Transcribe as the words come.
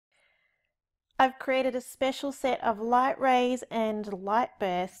I've created a special set of light rays and light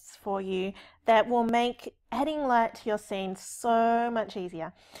bursts for you that will make adding light to your scene so much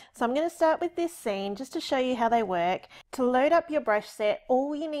easier. So I'm going to start with this scene just to show you how they work. To load up your brush set,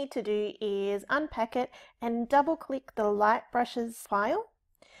 all you need to do is unpack it and double click the light brushes file.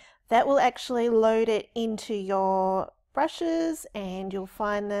 That will actually load it into your brushes and you'll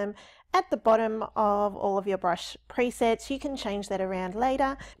find them at the bottom of all of your brush presets. You can change that around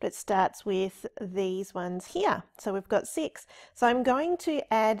later, but it starts with these ones here. So we've got 6. So I'm going to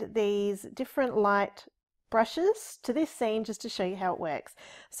add these different light brushes to this scene just to show you how it works.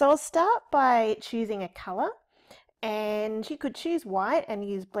 So I'll start by choosing a color, and you could choose white and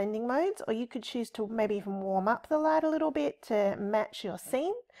use blending modes, or you could choose to maybe even warm up the light a little bit to match your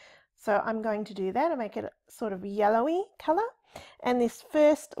scene. So I'm going to do that and make it a sort of yellowy color. And this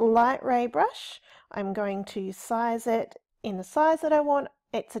first light ray brush, I'm going to size it in the size that I want.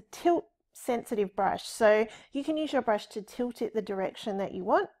 It's a tilt sensitive brush, so you can use your brush to tilt it the direction that you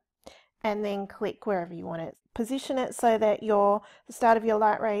want and then click wherever you want it. Position it so that the start of your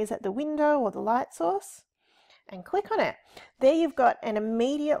light ray is at the window or the light source, and click on it. There you've got an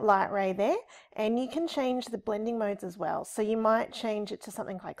immediate light ray there, and you can change the blending modes as well. So you might change it to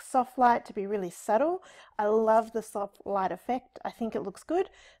something like soft light to be really subtle. I love the soft light effect. I think it looks good.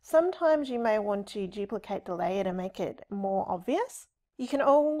 Sometimes you may want to duplicate the layer to make it more obvious. You can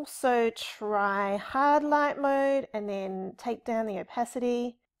also try hard light mode and then take down the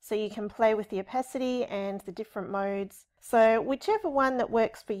opacity. So you can play with the opacity and the different modes. So whichever one that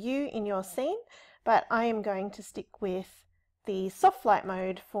works for you in your scene, but I am going to stick with the soft light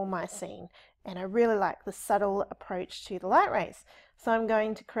mode for my scene, and I really like the subtle approach to the light rays. So I'm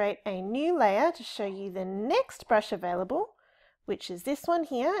going to create a new layer to show you the next brush available, which is this one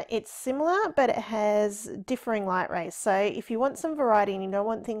here. It's similar, but it has differing light rays. So if you want some variety and you don't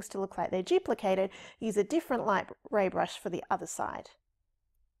want things to look like they're duplicated, use a different light ray brush for the other side.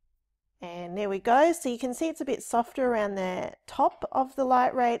 And there we go. So you can see it's a bit softer around the top of the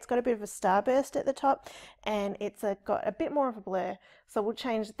light ray. It's got a bit of a starburst at the top, and it's got a bit more of a blur. So we'll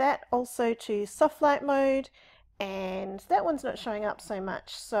change that also to soft light mode, and that one's not showing up so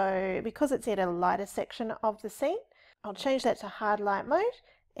much. So because it's at a lighter section of the scene, I'll change that to hard light mode,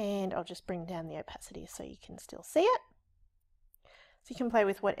 and I'll just bring down the opacity so you can still see it. So you can play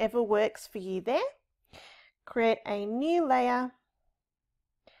with whatever works for you there. Create a new layer.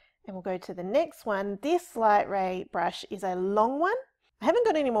 And we'll go to the next one. This light ray brush is a long one. I haven't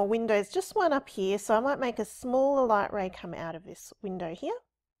got any more windows, just one up here, so I might make a smaller light ray come out of this window here.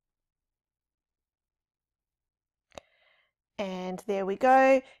 And there we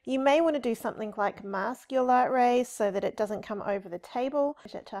go. You may want to do something like mask your light rays so that it doesn't come over the table.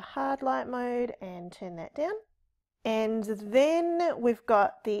 Change it to hard light mode and turn that down. And then we've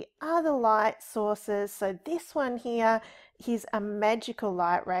got the other light sources. So this one here is a magical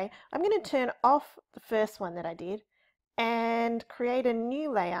light ray. I'm going to turn off the first one that I did and create a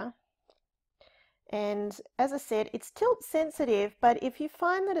new layer. And as I said, it's tilt sensitive, but if you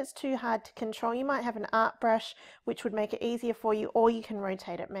find that it's too hard to control, you might have an art brush which would make it easier for you, or you can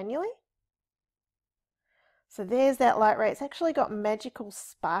rotate it manually. So there's that light ray. It's actually got magical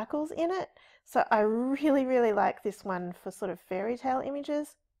sparkles in it. So I really, really like this one for sort of fairy tale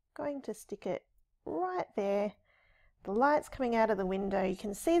images. I'm going to stick it right there. The light's coming out of the window. You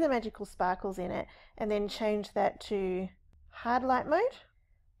can see the magical sparkles in it, and then change that to hard light mode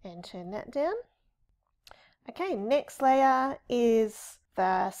and turn that down. Okay, next layer is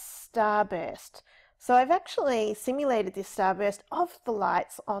the starburst. So I've actually simulated this starburst of the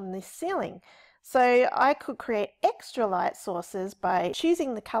lights on this ceiling. So I could create extra light sources by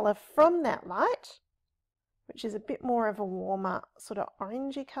choosing the color from that light, which is a bit more of a warmer sort of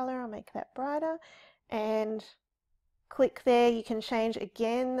orangey color. I'll make that brighter and click there. You can change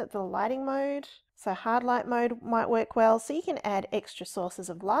again the lighting mode. So hard light mode might work well. So you can add extra sources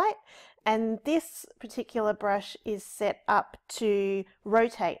of light. And this particular brush is set up to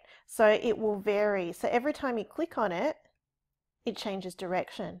rotate. So it will vary. So every time you click on it, it changes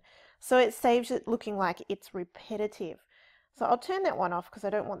direction. So it saves it looking like it's repetitive. So I'll turn that one off because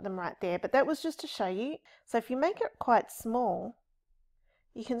I don't want them right there, but that was just to show you. So if you make it quite small,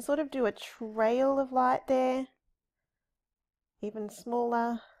 you can sort of do a trail of light there, even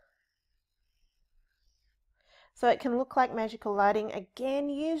smaller. So it can look like magical lighting. Again,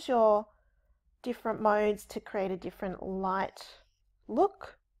 use your different modes to create a different light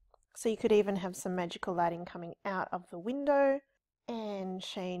look. So you could even have some magical lighting coming out of the window, and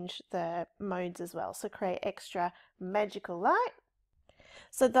change the modes as well. So create extra magical light.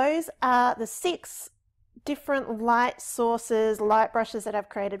 So those are the 6 different light sources, light brushes that I've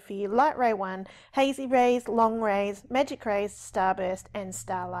created for you. Light Ray 1, Hazy Rays, Long Rays, Magic Rays, Starburst and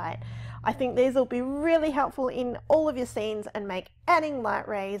Starlight. I think these will be really helpful in all of your scenes and make adding light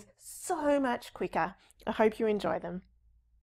rays so much quicker. I hope you enjoy them.